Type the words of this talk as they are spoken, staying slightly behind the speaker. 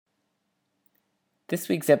This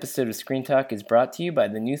week's episode of Screen Talk is brought to you by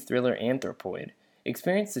the new thriller Anthropoid.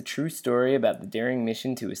 Experience the true story about the daring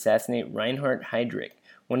mission to assassinate Reinhard Heydrich,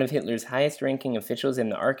 one of Hitler's highest-ranking officials and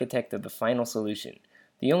the architect of the final solution.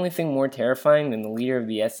 The only thing more terrifying than the leader of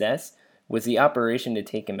the SS was the operation to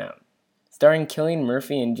take him out. Starring Cillian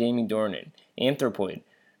Murphy and Jamie Dornan, Anthropoid,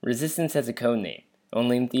 Resistance has a code name.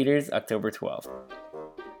 Only in theaters October 12th.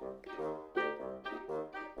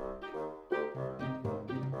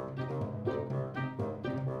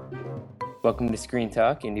 Welcome to Screen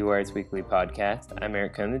Talk, IndieWire's weekly podcast. I'm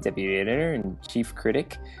Eric Kohn, the deputy editor and chief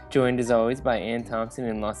critic, joined as always by Ann Thompson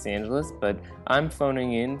in Los Angeles, but I'm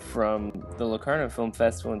phoning in from the Locarno Film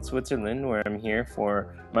Festival in Switzerland, where I'm here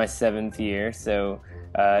for my 7th year, so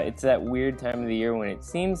it's that weird time of the year when it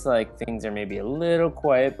seems like things are maybe a little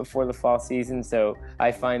quiet before the fall season, so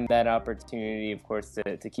I find that opportunity, of course,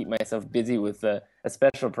 to keep myself busy with a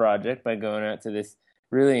special project by going out to this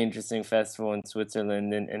really interesting festival in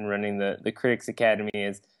Switzerland and running the Critics Academy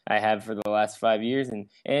as I have for the last 5 years.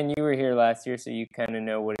 And you were here last year, so you kind of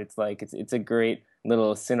know what it's like. It's a great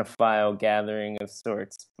little cinephile gathering of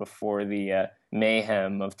sorts before the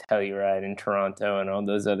mayhem of Telluride in Toronto and all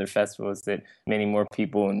those other festivals that many more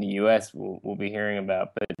people in the U.S. will be hearing about.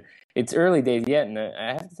 But it's early days yet, and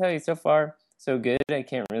I have to tell you, so far, so good. I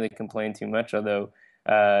can't really complain too much, although,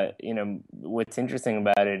 what's interesting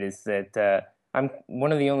about it is that I'm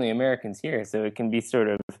one of the only Americans here, so it can be sort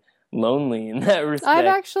of lonely in that respect. I've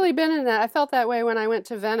actually been in that. I felt that way when I went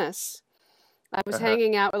to Venice. I was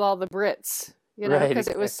hanging out with all the Brits, because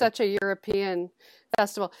it was such a European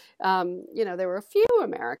festival. There were a few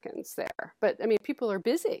Americans there, but I mean, people are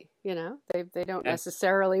busy. They don't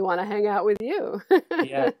necessarily want to hang out with you.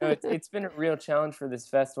 Yeah, no, it's been a real challenge for this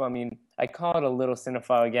festival. I mean, I call it a little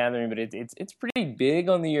cinephile gathering, but it's pretty big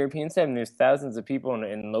on the European side, and there's thousands of people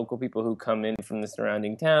and local people who come in from the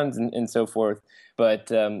surrounding towns and so forth. But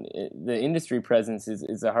the industry presence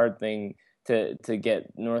is a hard thing to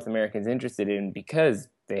get North Americans interested in because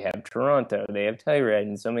they have Toronto, they have Telluride,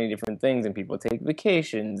 and so many different things, and people take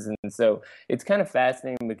vacations. And so it's kind of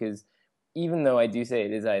fascinating because even though I do say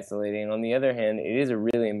it is isolating, on the other hand, it is a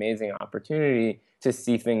really amazing opportunity to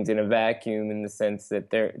see things in a vacuum in the sense that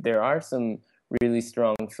there are some really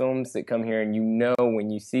strong films that come here, and when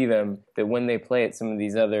you see them that when they play at some of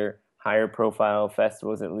these other higher profile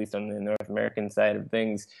festivals, at least on the North American side of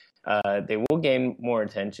things, they will gain more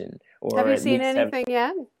attention. Have you seen anything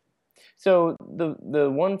yet? So the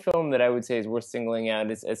one film that I would say is worth singling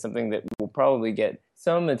out as something that will probably get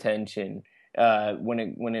some attention when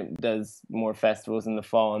it does more festivals in the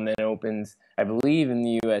fall and then opens, I believe, in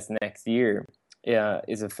the U.S. next year,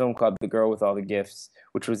 is a film called The Girl with All the Gifts,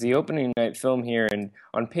 which was the opening night film here. And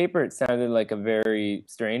on paper, it sounded like a very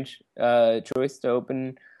strange choice to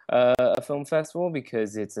open a film festival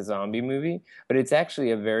because it's a zombie movie, but it's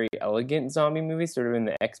actually a very elegant zombie movie, sort of in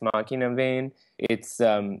the Ex Machina vein. It's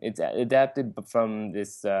adapted from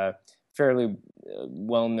this fairly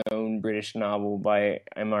well-known British novel by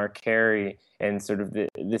M.R. Carey, and sort of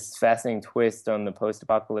this fascinating twist on the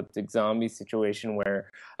post-apocalyptic zombie situation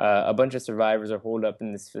where a bunch of survivors are holed up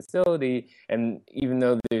in this facility, and even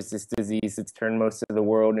though there's this disease that's turned most of the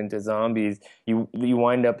world into zombies, you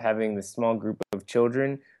wind up having this small group of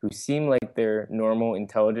children who seem like they're normal,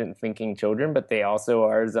 intelligent, thinking children, but they also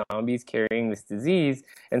are zombies carrying this disease.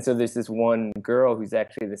 And so there's this one girl who's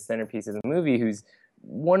actually the centerpiece of the movie who's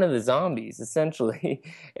one of the zombies, essentially,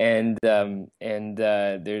 and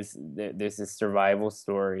there's this survival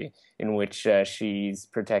story in which she's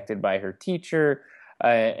protected by her teacher.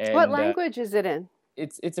 What language is it in?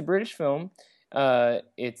 It's a British film.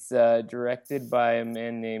 It's directed by a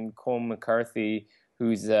man named Cole McCarthy,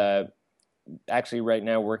 who's actually right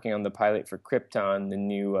now working on the pilot for Krypton, the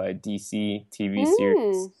new DC TV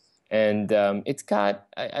series. And it's got,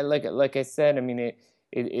 like I said, I mean,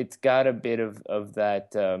 it's got a bit of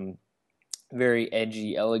that very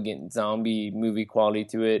edgy, elegant zombie movie quality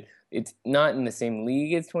to it. It's not in the same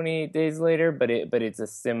league as 28 Days Later, but it's a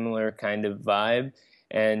similar kind of vibe.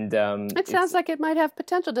 And it sounds like it might have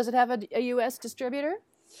potential. Does it have a U.S. distributor?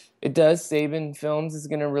 It does. Saban Films is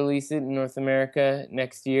going to release it in North America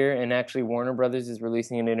next year, and actually Warner Brothers is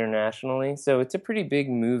releasing it internationally. So it's a pretty big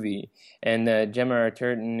movie, and Gemma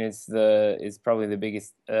Arterton is probably the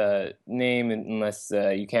biggest name, unless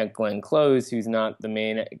you count Glenn Close, who's not the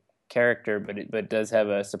main character, but does have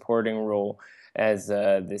a supporting role as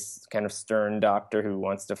this kind of stern doctor who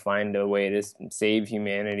wants to find a way to save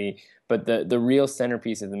humanity. But the real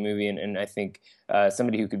centerpiece of the movie, and I think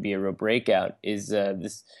somebody who could be a real breakout, is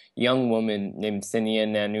this young woman named Senia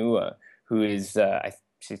Nanua, who is,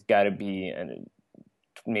 she's got to be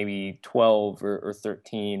maybe 12 or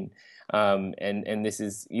 13. And this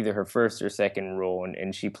is either her first or second role,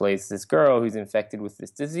 and she plays this girl who's infected with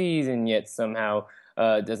this disease and yet somehow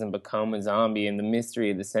doesn't become a zombie. And the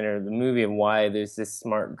mystery at the center of the movie of why there's this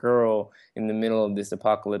smart girl in the middle of this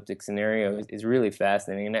apocalyptic scenario is really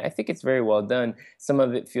fascinating. And I think it's very well done. Some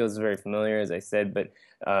of it feels very familiar, as I said, but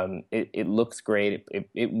it looks great.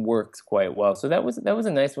 It works quite well. So that was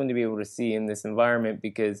a nice one to be able to see in this environment,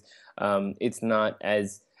 because it's not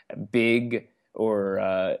as big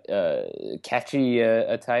or catchy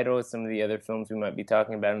a title as some of the other films we might be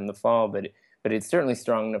talking about in the fall, but it's certainly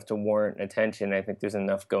strong enough to warrant attention. I think there's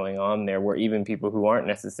enough going on there where even people who aren't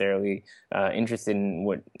necessarily interested in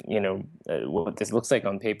what this looks like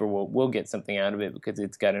on paper will get something out of it, because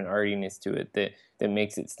it's got an artiness to it that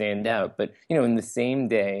makes it stand out. But in the same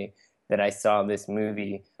day that I saw this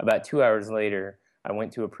movie, about 2 hours later, I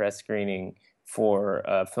went to a press screening for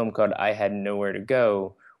a film called I Had Nowhere to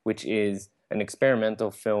Go, which is an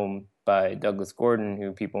experimental film by Douglas Gordon,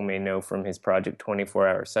 who people may know from his project 24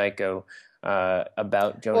 Hour Psycho,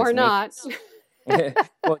 about Jonas or not.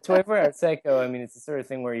 Well, 24 Hour Psycho, I mean, it's the sort of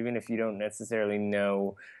thing where even if you don't necessarily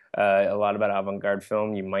know a lot about avant-garde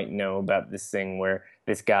film, you might know about this thing where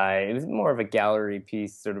this guy, it was more of a gallery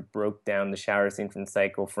piece, sort of broke down the shower scene from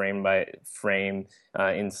Psycho frame by frame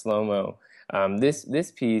in slow-mo.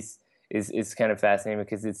 This piece is kind of fascinating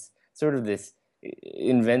because it's sort of this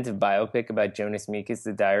inventive biopic about Jonas Mekas,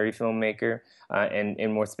 the diary filmmaker,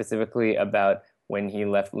 and more specifically about when he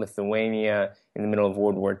left Lithuania in the middle of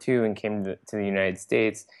World War II and came to the United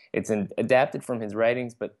States. It's adapted from his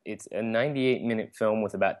writings, but it's a 98-minute film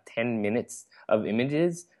with about 10 minutes of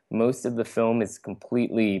images. Most of the film is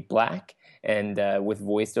completely black and with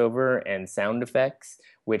voiceover and sound effects,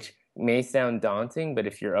 which may sound daunting, but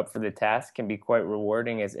if you're up for the task, can be quite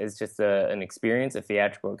rewarding as just an experience, a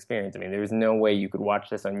theatrical experience. I mean, there's no way you could watch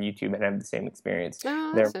this on YouTube and have the same experience.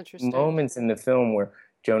 Oh, there that's are interesting. moments in the film where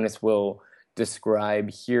Jonas will describe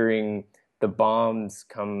hearing the bombs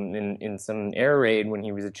come in some air raid when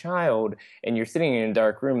he was a child, and you're sitting in a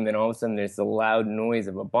dark room, and then all of a sudden there's the loud noise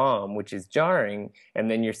of a bomb, which is jarring, and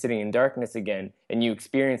then you're sitting in darkness again, and you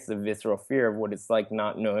experience the visceral fear of what it's like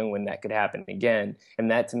not knowing when that could happen again. And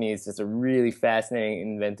that, to me, is just a really fascinating,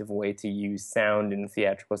 inventive way to use sound in a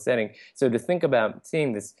theatrical setting. So to think about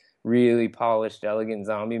seeing this really polished, elegant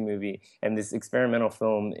zombie movie and this experimental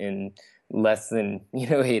film in less than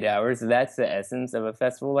 8 hours, that's the essence of a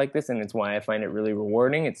festival like this, and it's why I find it really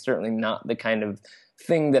rewarding. It's certainly not the kind of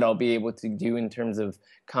thing that I'll be able to do in terms of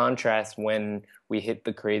contrast when we hit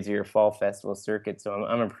the crazier fall festival circuit, so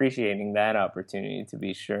I'm appreciating that opportunity, to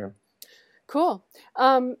be sure. Cool.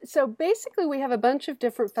 So basically we have a bunch of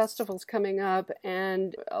different festivals coming up,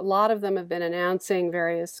 and a lot of them have been announcing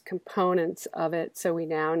various components of it. So we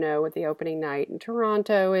now know what the opening night in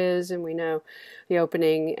Toronto is, and we know the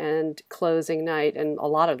opening and closing night and a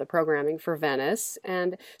lot of the programming for Venice.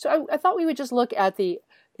 And so I thought we would just look at the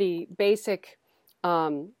basic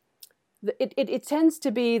it tends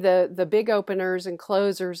to be the big openers and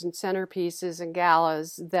closers and centerpieces and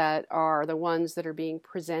galas that are the ones that are being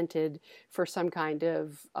presented for some kind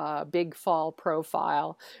of big fall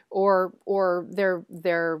profile, or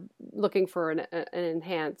they're looking for an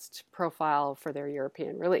enhanced profile for their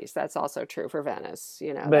European release. That's also true for Venice,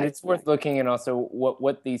 But it's worth looking at also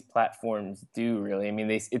what these platforms do, really. I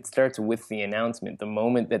mean, it starts with the announcement, the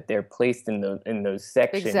moment that they're placed in those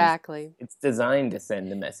sections. Exactly. It's designed to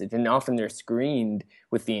send a message, and often they're screened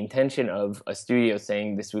with the intention of a studio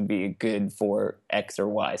saying this would be good for X or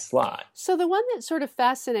Y slot. So the one that sort of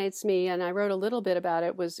fascinates me, and I wrote a little bit about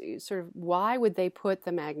it, was sort of why would they put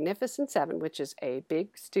The Magnificent Seven, which is a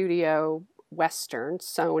big studio Western,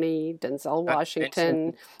 Sony, Denzel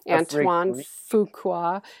Washington, Antoine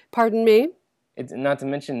Fuqua. Pardon me? It's not to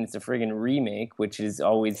mention it's a friggin' remake, which is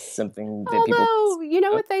always something that people... you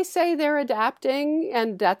know what they say they're adapting,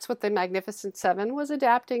 and that's what The Magnificent Seven was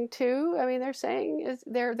adapting to. I mean, they're saying is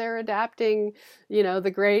they're adapting,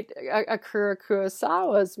 the great Akira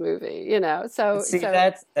Kurosawa's movie, So see,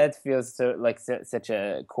 that feels so like such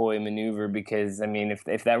a coy maneuver, because I mean,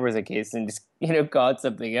 if that was the case, then just call it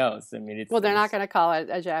something else. I mean, they're not going to call it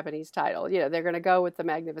a Japanese title. They're going to go with The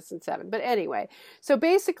Magnificent Seven. But anyway, so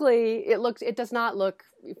basically, it does not look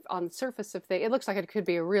on the surface of things. It looks like it could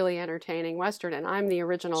be a really entertaining Western, and I'm the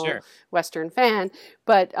original Western fan.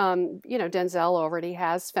 But Denzel already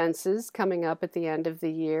has Fences coming up at the end of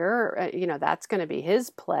the year. That's going to be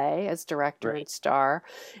his play as director and star.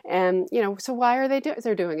 And so why are they doing?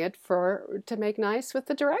 They're doing it to make nice with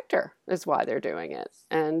the director. Is why they're doing it,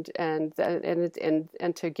 and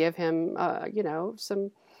to give him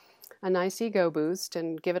a nice ego boost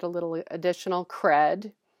and give it a little additional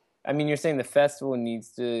cred. I mean, you're saying the festival needs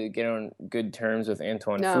to get on good terms with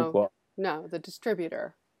Antoine No, Fuqua no, the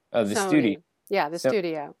distributor, of the studio. Sony. Yeah, the So,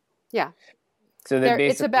 studio. Yeah. so they It's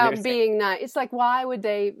basically they're about saying, being nice. It's like, why would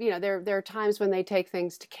they, there are times when they take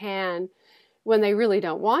things to Cannes when they really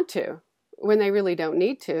don't want to, when they really don't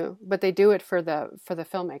need to, but they do it for the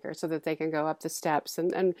filmmaker so that they can go up the steps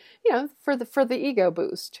and for the ego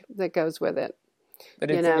boost that goes with it. but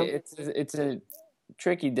You know. it's a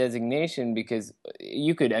tricky designation because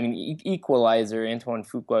you could, I mean, Equalizer, Antoine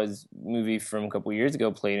Fuqua's movie from a couple years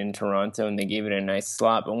ago, played in Toronto, and they gave it a nice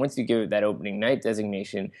slot. But once you give it that opening night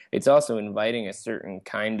designation, it's also inviting a certain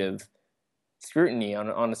kind of scrutiny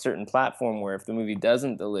on a certain platform where if the movie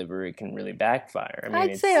doesn't deliver, it can really backfire. I mean,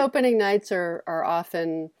 I'd say opening nights are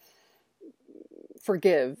often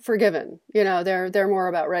forgiven. They're more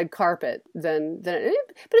about red carpet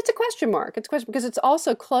but it's a question mark. It's a question because it's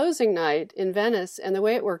also closing night in Venice, and the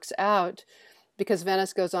way it works out, because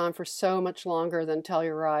Venice goes on for so much longer than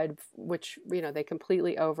Telluride, which they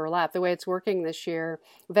completely overlap. The way it's working this year,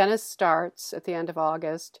 Venice starts at the end of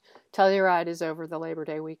August. Telluride is over the Labor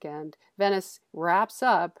Day weekend. Venice wraps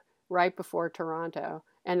up right before Toronto.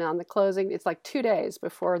 And on the closing, it's like 2 days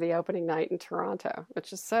before the opening night in Toronto,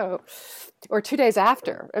 which is or 2 days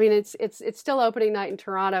after. I mean, it's still opening night in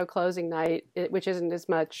Toronto, closing night, which isn't as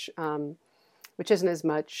much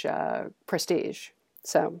prestige.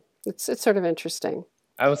 So it's sort of interesting.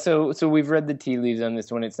 So we've read the tea leaves on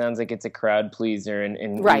this one. It sounds like it's a crowd pleaser,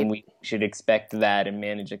 and Right. we should expect that and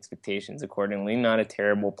manage expectations accordingly. Not a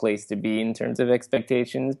terrible place to be in terms of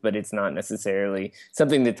expectations, but it's not necessarily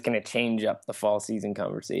something that's going to change up the fall season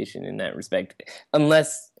conversation in that respect,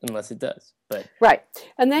 unless it does. But right,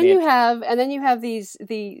 and then you have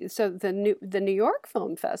the New York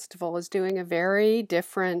Film Festival is doing a very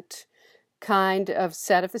different kind of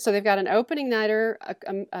set of, so they've got an opening nighter,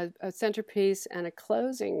 a centerpiece, and a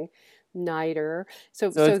closing nighter. So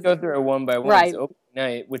let's go through it one by one. Right. So opening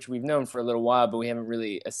night, which we've known for a little while, but we haven't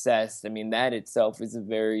really assessed. I mean, that itself is a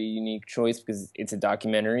very unique choice because it's a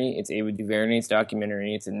documentary. It's Ava DuVernay's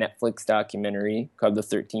documentary. It's a Netflix documentary called The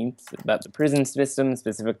 13th, about the prison system,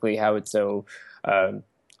 specifically how it's so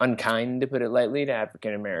unkind, to put it lightly, to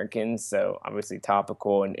African Americans. So obviously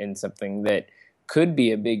topical and something that could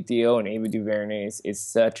be a big deal. And Ava DuVernay is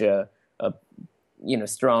such a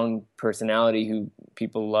strong personality who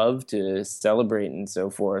people love to celebrate and so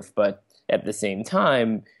forth. But at the same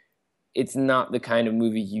time, it's not the kind of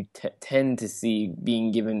movie you tend to see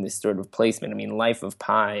being given this sort of placement. I mean, Life of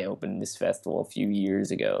Pi opened this festival a few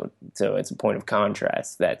years ago, so it's a point of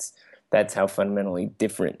contrast. That's how fundamentally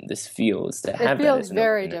different this feels to have. It feels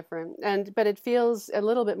very different, but it feels a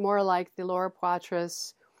little bit more like the Laura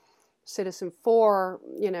Poitras Citizen4.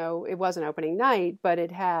 It wasn't opening night, but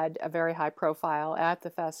it had a very high profile at the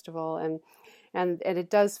festival, and it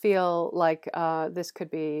does feel like this could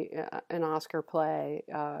be an Oscar play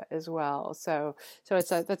as well. So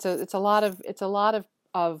it's a lot of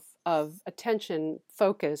attention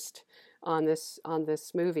focused on this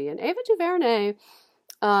movie. And Ava DuVernay,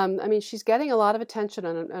 I mean, she's getting a lot of attention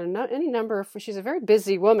on any number of. She's a very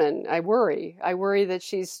busy woman. I worry that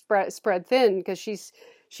she's spread thin because she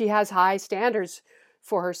has high standards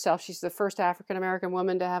for herself. She's the first African American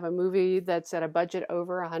woman to have a movie that's at a budget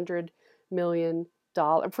over $100 million.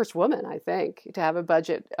 First woman, I think, to have a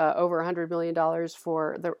budget over $100 million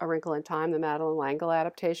for A Wrinkle in Time, the Madeleine L'Engle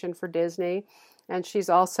adaptation for Disney. And she's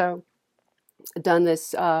also done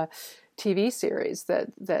this TV series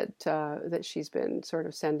that she's been sort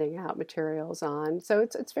of sending out materials on. So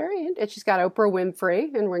it's very, and she's got Oprah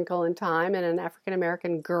Winfrey in Wrinkle in Time and an African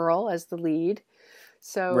American girl as the lead.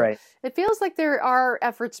 So right. It feels like there are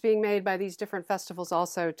efforts being made by these different festivals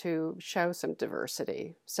also to show some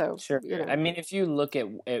diversity. So sure. I mean, if you look at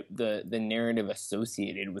the narrative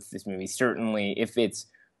associated with this movie, certainly if it's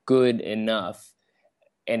good enough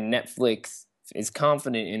and Netflix is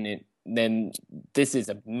confident in it, then this is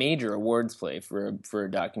a major awards play for a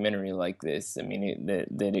documentary like this. I mean,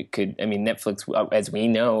 that it could. I mean, Netflix, as we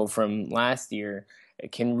know from last year,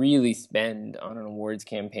 can really spend on an awards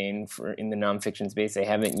campaign in the nonfiction space. They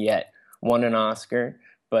haven't yet won an Oscar,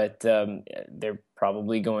 but they're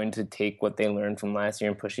probably going to take what they learned from last year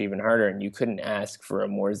and push even harder. And you couldn't ask for a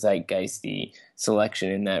more zeitgeisty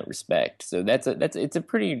selection in that respect. So it's a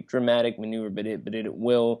pretty dramatic maneuver, but it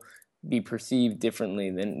will be perceived differently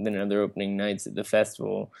than other opening nights at the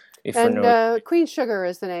festival. Queen Sugar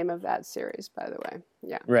is the name of that series, by the way.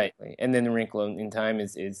 Yeah. Right. And then The Wrinkle in Time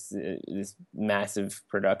is this massive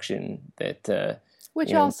production that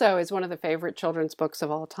Which also is one of the favorite children's books of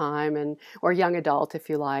all time, and or young adult, if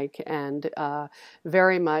you like, and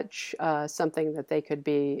very much something that they could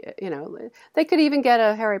be. They could even get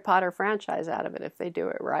a Harry Potter franchise out of it if they do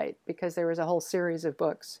it right, because there was a whole series of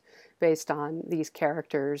books based on these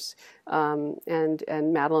characters, and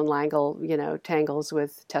Madeline L'Engle, tangles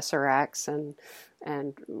with tesseracts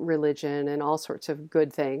and religion and all sorts of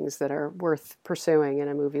good things that are worth pursuing in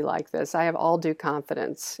a movie like this. I have all due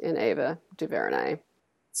confidence in Ava DuVernay.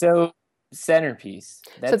 So, Centerpiece.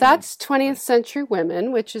 That's 20th Century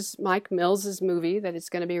Women, which is Mike Mills's movie that is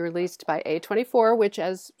going to be released by A24, which,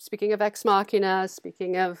 speaking of Ex Machina,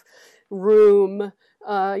 speaking of Room,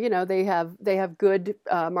 they have good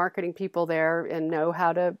marketing people there and know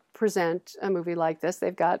how to present a movie like this.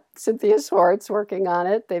 They've got Cynthia Swartz working on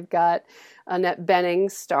it. They've got Annette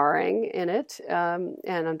Bening starring in it, and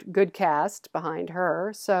a good cast behind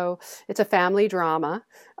her. So it's a family drama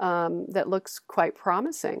that looks quite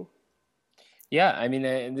promising. Yeah, I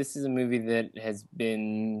mean, this is a movie that has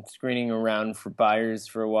been screening around for buyers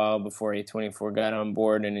for a while before A24 got on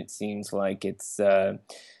board, and it seems like it's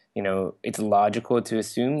it's logical to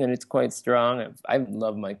assume that it's quite strong. I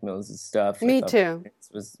love Mike Mills' stuff. Me too.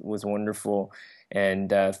 It was wonderful, and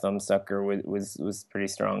Thumbsucker was pretty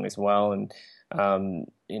strong as well. And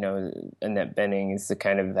Annette Bening is the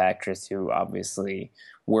kind of actress who obviously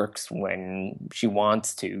works when she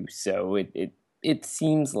wants to. So it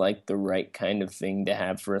seems like the right kind of thing to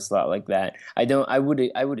have for a slot like that. I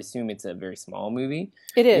would assume it's a very small movie.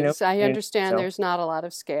 It is. I understand there's not a lot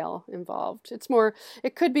of scale involved.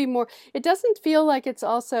 It could be more. It doesn't feel like it's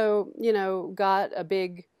also, got a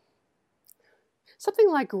big, something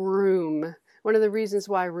like Room. One of the reasons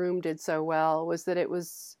why Room did so well was that it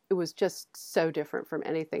was just so different from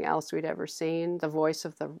anything else we'd ever seen. The voice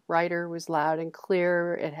of the writer was loud and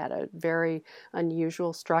clear. It had a very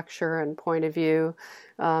unusual structure and point of view.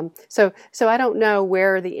 So I don't know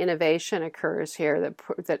where the innovation occurs here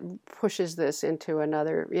that pushes this into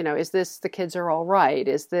another. Is this The Kids Are All Right?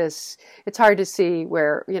 Is this? It's hard to see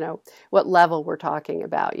where what level we're talking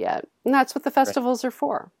about yet, and that's what the festivals are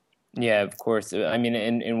for. Yeah, of course. I mean,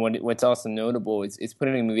 and what's also notable is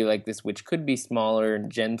putting a movie like this, which could be smaller and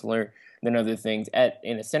gentler than other things,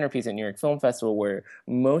 in a Centerpiece at New York Film Festival, where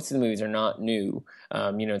most of the movies are not new.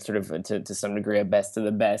 Sort of to some degree a best of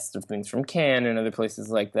the best of things from Cannes and other places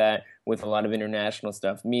like that, with a lot of international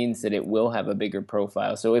stuff, means that it will have a bigger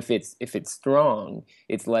profile. So if it's strong,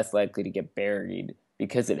 it's less likely to get buried,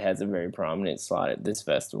 because it has a very prominent slot at this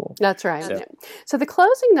festival. That's right. So the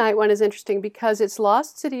closing night one is interesting because it's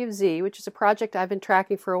Lost City of Z, which is a project I've been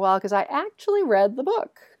tracking for a while because I actually read the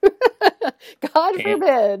book. God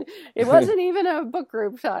forbid. It wasn't even a book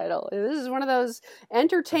group title. This is one of those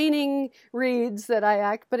entertaining reads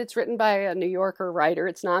but it's written by a New Yorker writer.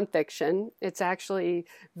 It's nonfiction. It's actually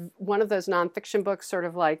one of those nonfiction books, sort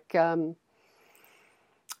of like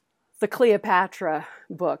the Cleopatra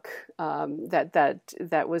book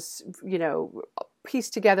that was,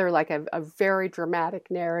 pieced together like a very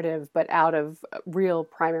dramatic narrative, but out of real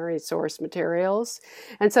primary source materials.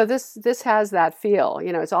 And so this has that feel.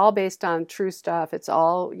 It's all based on true stuff. It's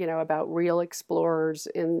all about real explorers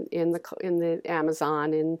in the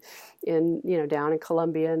Amazon, in down in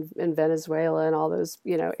Colombia and Venezuela and all those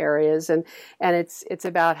areas. And it's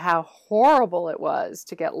about how horrible it was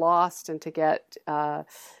to get lost and to get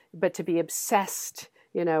but to be obsessed,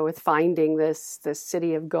 with finding this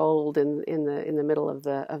city of gold in the middle of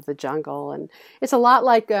the jungle. And it's a lot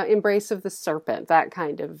like Embrace of the Serpent, that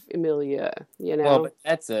kind of milieu, Well, but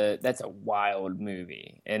that's a wild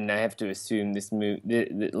movie, and I have to assume this movie,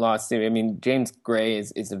 the Lost City. I mean, James Gray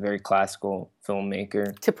is a very classical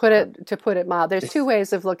filmmaker. To put it mild, there's two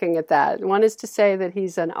ways of looking at that. One is to say that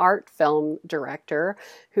he's an art film director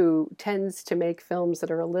who tends to make films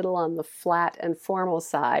that are a little on the flat and formal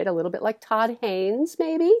side, a little bit like Todd Haynes,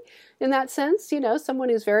 maybe, in that sense. Someone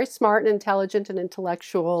who's very smart and intelligent and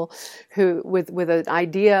intellectual, who with an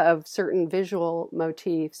idea of certain visual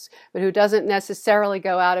motifs, but who doesn't necessarily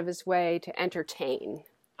go out of his way to entertain.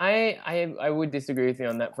 I would disagree with you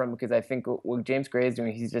on that front, because I think what James Gray is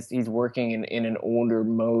doing, he's working in an older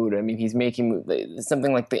mode. I mean, he's making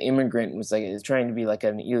something like The Immigrant is trying to be like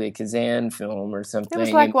an Elia Kazan film or something. It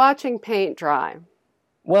was like watching paint dry.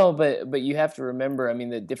 Well, but you have to remember, I mean,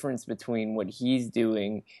 the difference between what he's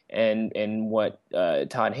doing and what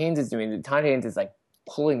Todd Haynes is doing. Todd Haynes is like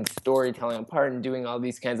pulling storytelling apart and doing all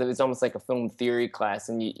these kinds of, it's almost like a film theory class,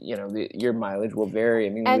 and your mileage will vary. I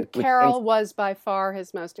mean, and Carol was by far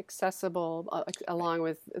his most accessible, along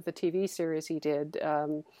with the TV series he did,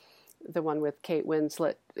 the one with Kate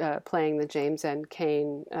Winslet playing the James N.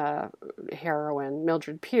 Cain heroine,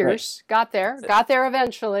 Mildred Pierce. Right. Got there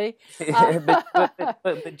eventually.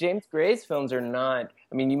 But James Gray's films are not.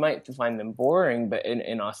 I mean, you might find them boring, but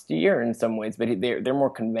and austere in some ways. But they're more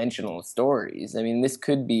conventional stories. I mean, this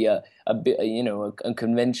could be a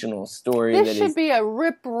conventional story. This should be a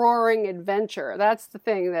rip-roaring adventure. That's the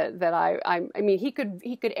thing that I mean, he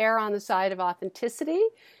could err on the side of authenticity.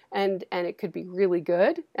 And it could be really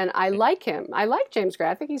good. And I like him. I like James Gray.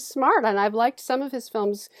 I think he's smart. And I've liked some of his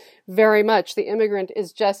films very much. The Immigrant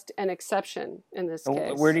is just an exception in this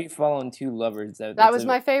case. Where do you fall on Two Lovers? That was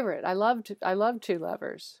my favorite. I loved Two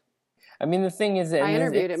Lovers. I mean, the thing is that I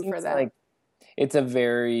interviewed him for that. Like it's a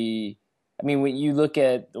very... I mean, when you look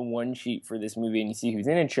at the one sheet for this movie and you see who's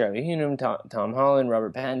in it, Charlie Hunnam, Tom Holland,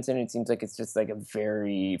 Robert Pattinson, it seems like it's just like a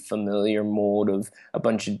very familiar mold of a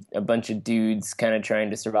bunch of dudes kind of trying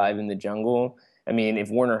to survive in the jungle. I mean, if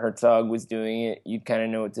Werner Herzog was doing it, you'd kind of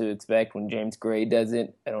know what to expect. When James Gray does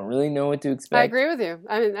it, I don't really know what to expect. I agree with you,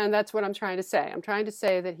 and that's what I'm trying to say. I'm trying to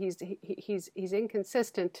say that he's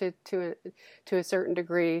inconsistent to a certain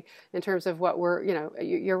degree in terms of what we're.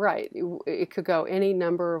 You're right. It could go any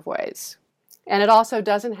number of ways. And it also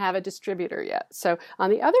doesn't have a distributor yet. So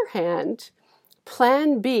on the other hand,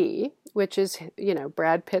 Plan B, which is,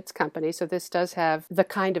 Brad Pitt's company, so this does have the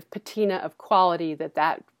kind of patina of quality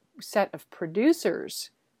that set of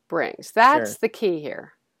producers brings. That's the key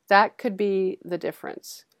here. That could be the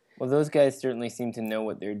difference. Well, those guys certainly seem to know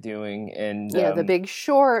what they're doing, and The Big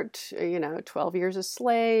Short, 12 Years a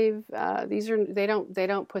Slave. They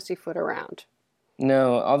don't pussyfoot around.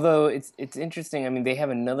 No, although it's interesting. I mean, they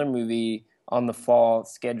have another movie on the fall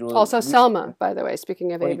schedule. Also Selma, by the way,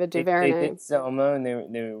 speaking of Ava DuVernay. They did Selma, and they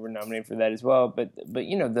were nominated for that as well. But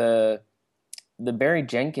the Barry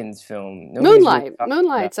Jenkins film,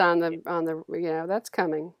 Moonlight's on the that's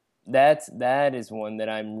coming. That is one that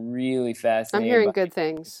I'm really fascinated. I'm hearing by. Good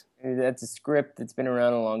things. That's a script that's been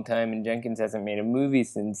around a long time, and Jenkins hasn't made a movie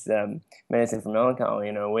since Medicine for Melancholy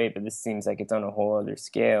in 2008, but this seems like it's on a whole other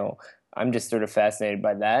scale. I'm just sort of fascinated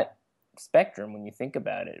by that spectrum when you think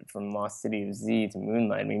about it, from Lost City of Z to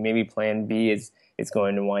Moonlight. I mean, maybe Plan B is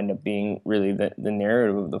going to wind up being really the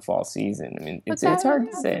narrative of the fall season. I mean, it's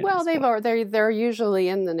hard to say. Well, they're usually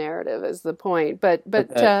in the narrative is the point, but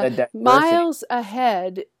Miles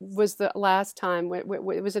Ahead was the last time. It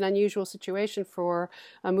was an unusual situation for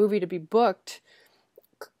a movie to be booked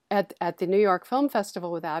at the New York Film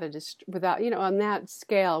Festival without on that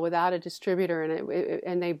scale, without a distributor,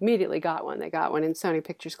 and they immediately got one. They got one in Sony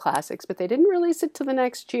Pictures Classics, but they didn't release it till the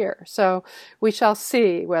next year. So we shall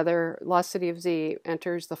see whether Lost City of Z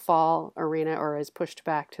enters the fall arena or is pushed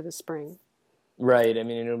back to the spring. Right. I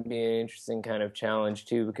mean, it'll be an interesting kind of challenge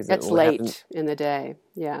too, because it's late in the day.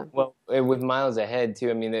 Yeah. Well, with Miles Ahead too.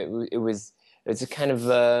 I mean, it's a kind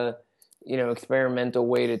of experimental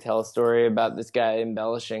way to tell a story about this guy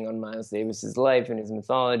embellishing on Miles Davis's life and his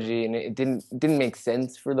mythology, and it didn't make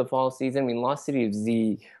sense for the fall season. I mean, Lost City of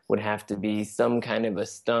Z would have to be some kind of a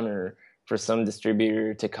stunner for some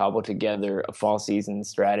distributor to cobble together a fall season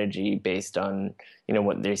strategy based on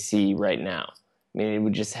what they see right now. I mean, it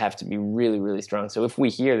would just have to be really, really strong. So if we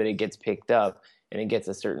hear that it gets picked up and it gets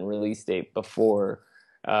a certain release date before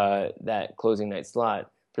that closing night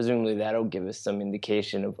slot, presumably that'll give us some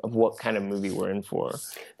indication of what kind of movie we're in for.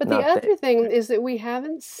 But the other thing is that we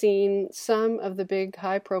haven't seen some of the big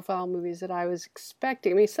high-profile movies that I was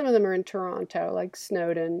expecting. I mean, some of them are in Toronto, like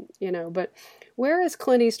Snowden, but where is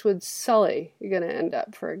Clint Eastwood's Sully going to end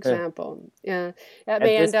up, for example? That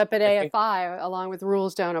may end up at AFI along with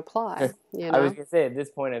Rules Don't Apply. I was going to say, at this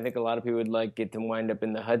point, I think a lot of people would like it to wind up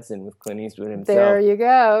in the Hudson with Clint Eastwood himself. There you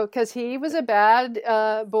go, because he was a bad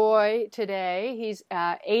boy today. He's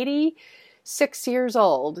 86 years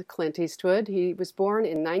old, Clint Eastwood. He was born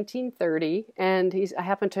in 1930, and I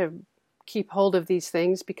happen to keep hold of these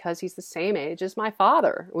things because he's the same age as my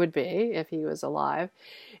father would be if he was alive.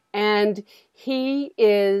 And he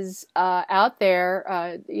is out there,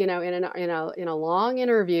 in a long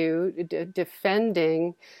interview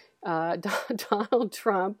defending Donald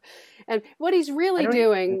Trump, and what he's really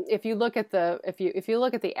doing, if you look at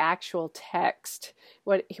the actual text,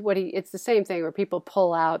 it's the same thing where people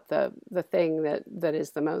pull out the thing that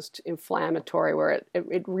is the most inflammatory, where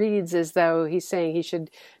it reads as though he's saying he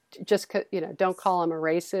should just don't call him a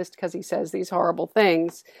racist because he says these horrible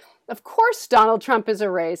things. Of course, Donald Trump is a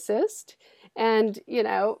racist. And,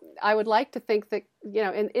 I would like to think that,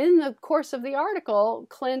 in the course of the article,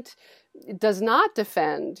 Clint does not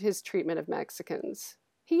defend his treatment of Mexicans.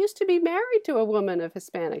 He used to be married to a woman of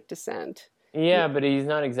Hispanic descent. Yeah, but he's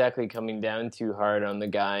not exactly coming down too hard on the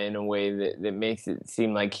guy in a way that makes it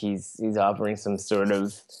seem like he's offering some sort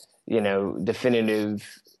of,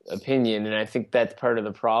 definitive opinion. And I think that's part of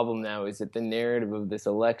the problem now is that the narrative of this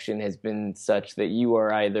election has been such that you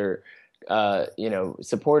are either,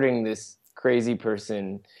 supporting this crazy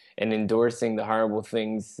person and endorsing the horrible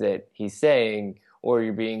things that he's saying, or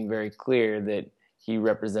you're being very clear that he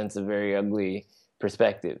represents a very ugly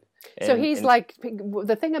perspective. So he's like,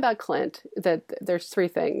 the thing about Clint, that there's three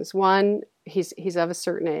things. One, he's of a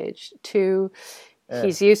certain age. Two,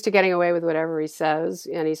 he's used to getting away with whatever he says,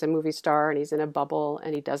 and he's a movie star, and he's in a bubble,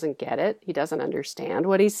 and he doesn't get it. He doesn't understand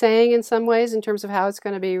what he's saying in some ways in terms of how it's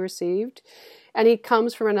going to be received. And he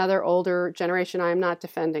comes from another older generation. I am not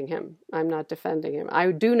defending him. I'm not defending him. I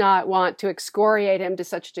do not want to excoriate him to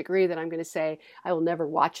such a degree that I'm going to say I will never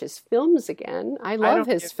watch his films again. I love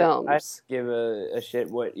his films. I give a shit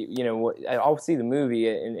what I'll see the movie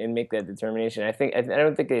and make that determination. I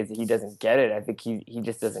don't think he doesn't get it. I think he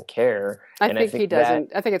just doesn't care. I think he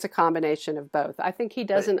doesn't. I think it's a combination of both. I think he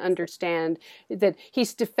doesn't understand that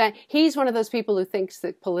he's one of those people who thinks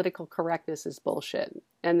that political correctness is bullshit.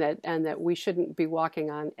 And that we shouldn't be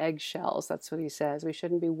walking on eggshells. That's what he says. We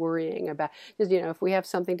shouldn't be worrying about, because if we have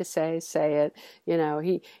something to say it.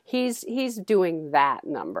 He's doing that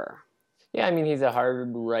number. Yeah, I mean he's a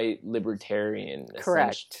hard right libertarian.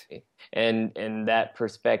 Correct. And that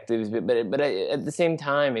perspective, but at the same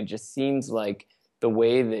time, it just seems like the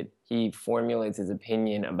way that he formulates his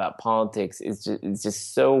opinion about politics is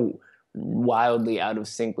just so wildly out of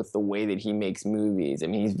sync with the way that he makes movies. I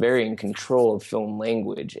mean, he's very in control of film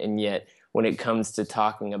language, and yet when it comes to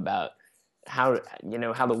talking about how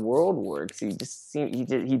the world works, he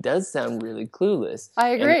does sound really clueless. I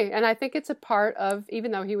agree, and I think it's a part of,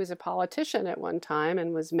 even though he was a politician at one time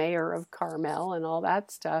and was mayor of Carmel and all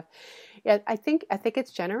that stuff. Yeah, I think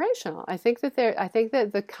it's generational. I think that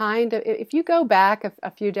the kind of, if you go back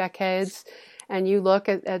a few decades and you look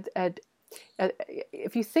at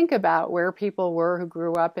if you think about where people were who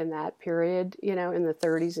grew up in that period, in the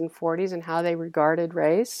 30s and 40s, and how they regarded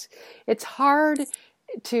race, it's hard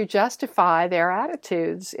to justify their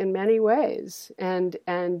attitudes in many ways. And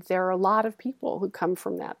there are a lot of people who come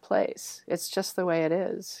from that place. It's just the way it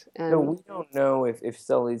is. And so we don't know if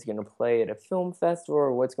Sully's going to play at a film festival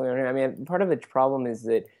or what's going on here. I mean, part of the problem is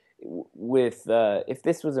that if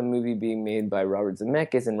this was a movie being made by Robert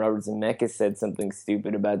Zemeckis and Robert Zemeckis said something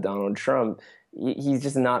stupid about Donald Trump, he's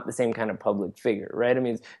just not the same kind of public figure, right? I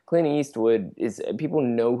mean, Clint Eastwood people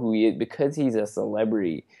know who he is because he's a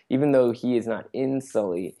celebrity. Even though he is not in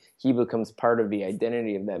Sully, he becomes part of the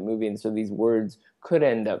identity of that movie, and so these words could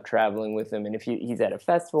end up traveling with him. And if he's at a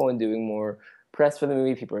festival and doing more press for the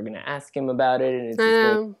movie, people are going to ask him about it,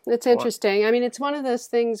 and it's interesting. I mean, it's one of those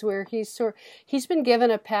things where he's been given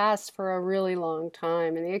a pass for a really long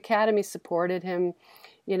time, and the Academy supported him,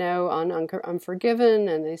 on Unforgiven,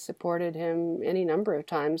 and they supported him any number of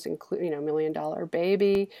times, including $1 Million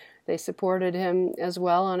Baby. They supported him as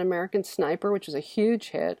well on American Sniper, which was a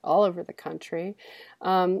huge hit all over the country.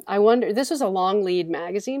 I wonder, this was a long lead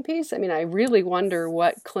magazine piece. I mean, I really wonder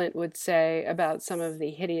what Clint would say about some of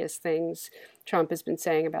the hideous things Trump has been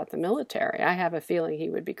saying about the military. I have a feeling he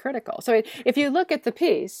would be critical. So if you look at the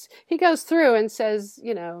piece, he goes through and says,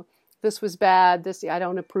 this was bad, I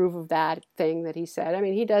don't approve of that thing that he said. I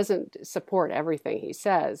mean, he doesn't support everything he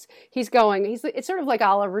says. It's sort of like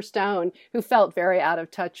Oliver Stone, who felt very out of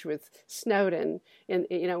touch with Snowden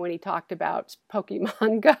when he talked about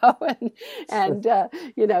Pokemon Go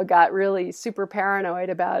and got really super paranoid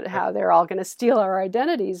about how they're all going to steal our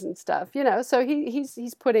identities and stuff, so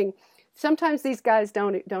he's putting, sometimes these guys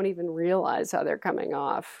don't even realize how they're coming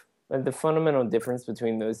off. But the fundamental difference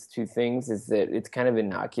between those two things is that it's kind of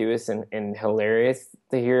innocuous and hilarious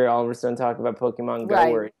to hear Oliver Stone talk about Pokemon Go, right,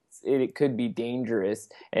 where it could be dangerous,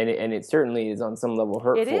 and it certainly is on some level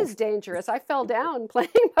hurtful. It is dangerous. I fell down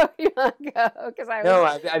playing Pokemon Go because I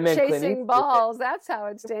was chasing balls. That's how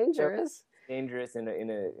it's dangerous. Dangerous in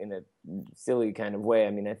a silly kind of way.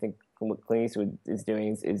 I mean, I think what Clint Eastwood is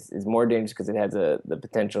doing is more dangerous because it has the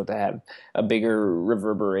potential to have a bigger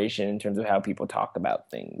reverberation in terms of how people talk about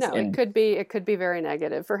things. No, it could be very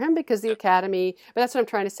negative for him because the Academy. But that's what I'm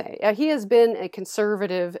trying to say. He has been a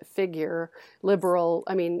conservative figure, liberal.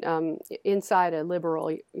 I mean, inside a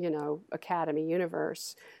liberal, Academy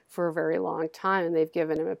universe for a very long time, and they've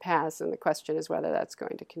given him a pass. And the question is whether that's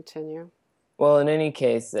going to continue. Well, in any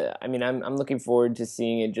case, I mean, I'm looking forward to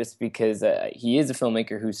seeing it just because he is a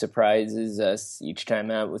filmmaker who surprises us each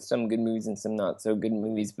time out with some good movies and some not so good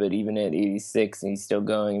movies. But even at 86, and he's still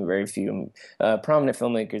going. Very few prominent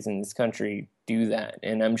filmmakers in this country do that,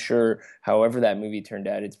 and I'm sure, however that movie turned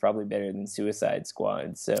out, it's probably better than Suicide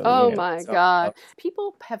Squad. So, Oh my God.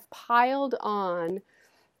 People have piled on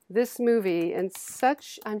this movie in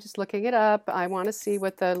such, I'm just looking it up. I want to see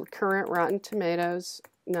what the current Rotten Tomatoes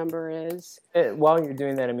number is. While you're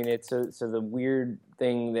doing that, I mean, it's so the weird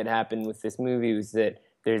thing that happened with this movie was that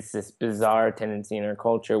there's this bizarre tendency in our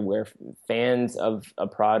culture where fans of a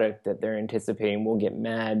product that they're anticipating will get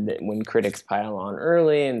mad that when critics pile on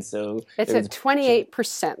early, and so it's at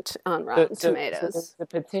 28% on Rotten Tomatoes. The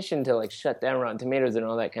petition to like shut down Rotten Tomatoes and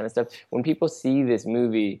all that kind of stuff. When people see this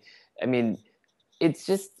movie, I mean, it's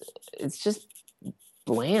just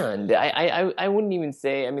bland. I wouldn't even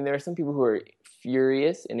say. I mean, there are some people who are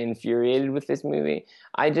furious and infuriated with this movie.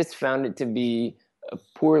 I just found it to be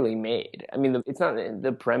poorly made. I mean, it's not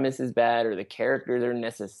the premise is bad or the characters are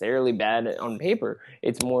necessarily bad on paper.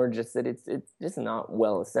 It's more just that it's just not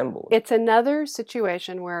well assembled. It's another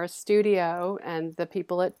situation where a studio and the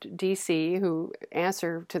people at DC who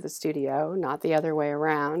answer to the studio, not the other way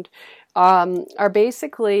around, are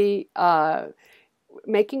basically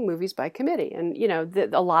making movies by committee. And, you know,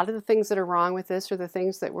 a lot of the things that are wrong with this are the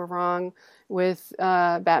things that were wrong with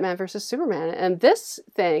Batman versus Superman. And this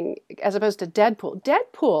thing, as opposed to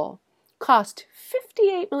Deadpool cost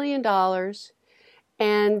 $58 million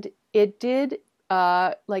and it did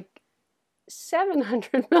like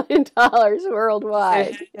 $700 million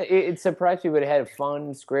worldwide. It surprised people. It had a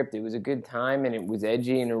fun script. It was a good time and it was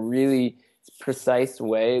edgy in a really precise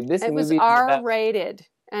way. It was R-rated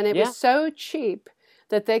and it was so cheap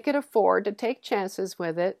that they could afford to take chances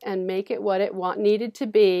with it and make it what it needed to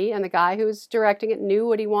be. And the guy who was directing it knew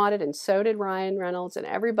what he wanted, and so did Ryan Reynolds, and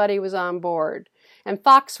everybody was on board. And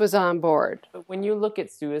Fox was on board. But when you look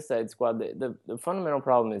at Suicide Squad, the fundamental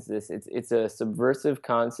problem is this. It's a subversive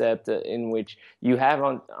concept in which you have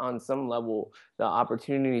on some level the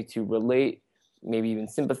opportunity to relate, maybe even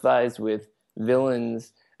sympathize with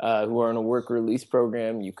villains who are on a work release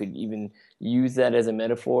program. You could even use that as a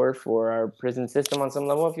metaphor for our prison system on some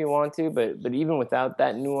level if you want to, but even without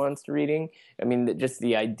that nuanced reading, I mean, just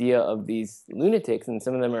the idea of these lunatics, and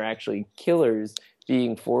some of them are actually killers,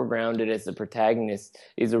 being foregrounded as the protagonist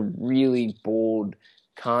is a really bold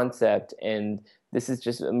concept, and this is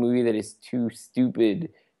just a movie that is too stupid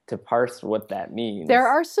to parse what that means. There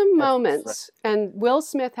are some moments, and Will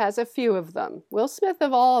Smith has a few of them. Will Smith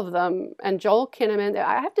of all of them, and Joel Kinnaman.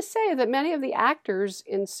 I have to say that many of the actors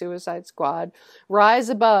in Suicide Squad rise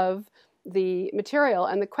above the material.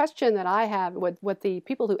 And the question that I have, what the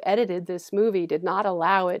people who edited this movie did not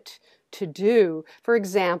allow it to do. For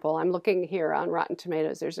example, I'm looking here on Rotten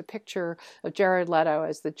Tomatoes. There's a picture of Jared Leto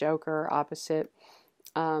as the Joker opposite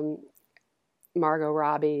Margot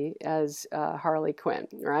Robbie as Harley Quinn,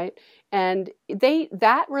 right? And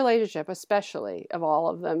that relationship, especially of all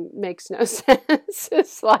of them, makes no sense.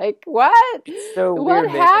 It's like, what? So what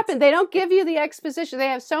happened? They don't give you the exposition. They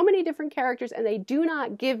have so many different characters, and they do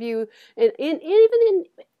not give you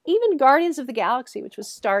even Guardians of the Galaxy, which was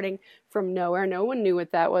starting from nowhere. No one knew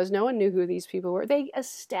what that was. No one knew who these people were. They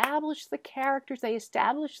established the characters. They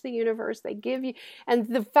established the universe. They give you, and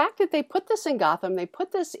the fact that they put this in Gotham, they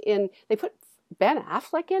put Ben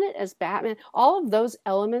Affleck in it as Batman. All of those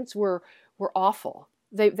elements were awful.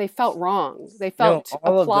 They felt wrong. They felt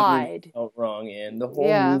applied. Of them felt wrong, and the whole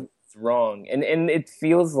movie is wrong. And it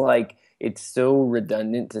feels like it's so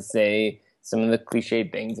redundant to say some of the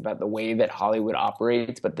cliched things about the way that Hollywood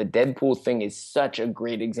operates, but the Deadpool thing is such a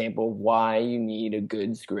great example of why you need a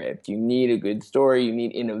good script. You need a good story. You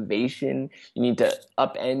need innovation. You need to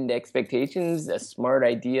upend expectations, a smart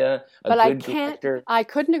idea, good director. I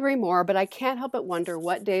couldn't agree more, but I can't help but wonder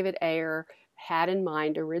what David Ayer had in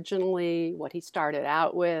mind originally, what he started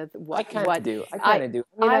out with. I kind of do.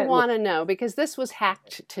 I want to know, because this was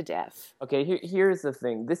hacked to death. Okay, here's the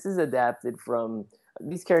thing. This is adapted from...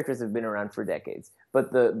 These characters have been around for decades,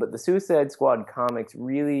 but the Suicide Squad comics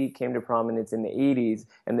really came to prominence in the 80s,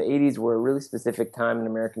 and the 80s were a really specific time in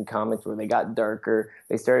American comics where they got darker.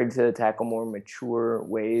 They started to tackle more mature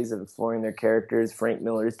ways of exploring their characters. Frank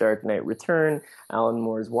Miller's Dark Knight Return, Alan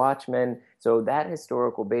Moore's Watchmen. So that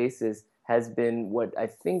historical basis has been what I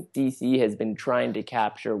think DC has been trying to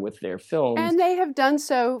capture with their films. And they have done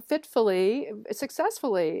so fitfully,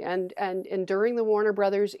 successfully. And during the Warner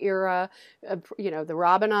Brothers era, the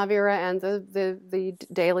Robinov era and the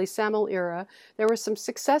Daily Semel era, there were some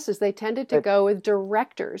successes. They tended to go with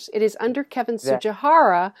directors. It is under Kevin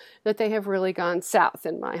Tsujihara that they have really gone south,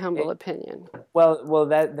 in my humble opinion. Well,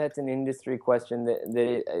 that's an industry question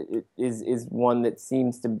that is one that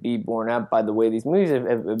seems to be borne out by the way these movies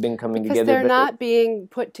have been coming together. Because they're not being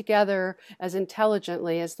put together as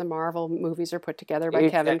intelligently as the Marvel movies are put together by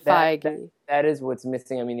Kevin Feige. That is what's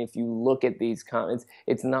missing. I mean, if you look at these comments,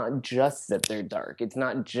 it's not just that they're dark. It's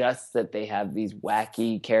not just that they have these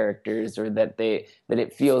wacky characters, or that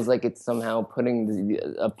it feels like it's somehow putting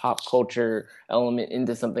a pop culture element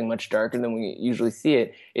into something much darker than we usually see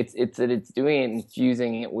it. It's that it's doing it and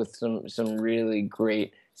fusing it with some really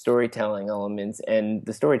great storytelling elements, and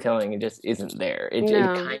the storytelling just isn't there. It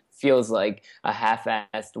kind of feels like a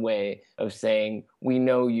half-assed way of saying, we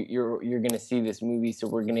know you're going to see this movie, so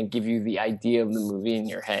we're going to give you the idea of the movie in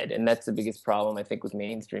your head. And that's the biggest problem, I think, with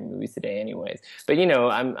mainstream movies today anyways. But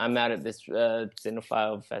I'm out at this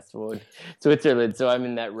Cinephile festival in Switzerland, so I'm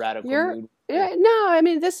in that radical mood. Yeah, no, I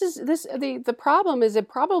mean, the problem is it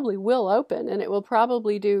probably will open, and it will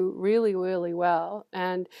probably do really, really well.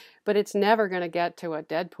 But it's never going to get to what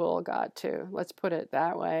Deadpool got to. Let's put it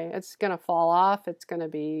that way. It's going to fall off. It's going to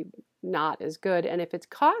be not as good. And if it's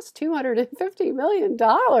cost $250 million,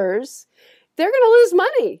 they're going to lose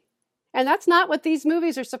money. And that's not what these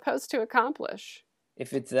movies are supposed to accomplish.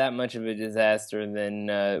 If it's that much of a disaster, then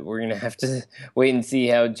we're going to have to wait and see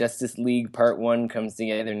how Justice League Part 1 comes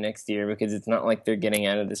together next year, because it's not like they're getting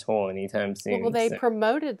out of this hole anytime soon. Well, they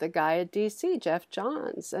promoted the guy at DC, Jeff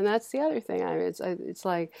Johns, and that's the other thing. I mean, it's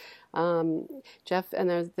like Jeff, and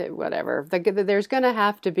there's going to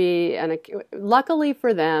have to be, luckily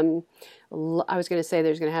for them, I was going to say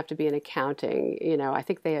there's going to have to be an accounting. I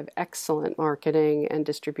think they have excellent marketing and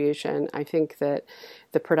distribution. I think that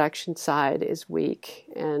the production side is weak,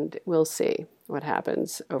 and we'll see what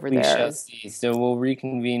happens over there. We shall see. So we'll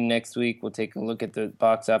reconvene next week. We'll take a look at the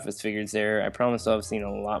box office figures there. I promise I'll have seen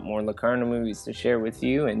a lot more Locarno movies to share with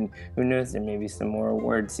you, and who knows, there may be some more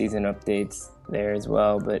award season updates there as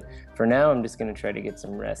well. But for now, I'm just going to try to get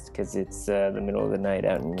some rest, because it's the middle of the night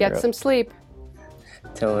out in Europe. Get some sleep.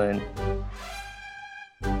 Till then.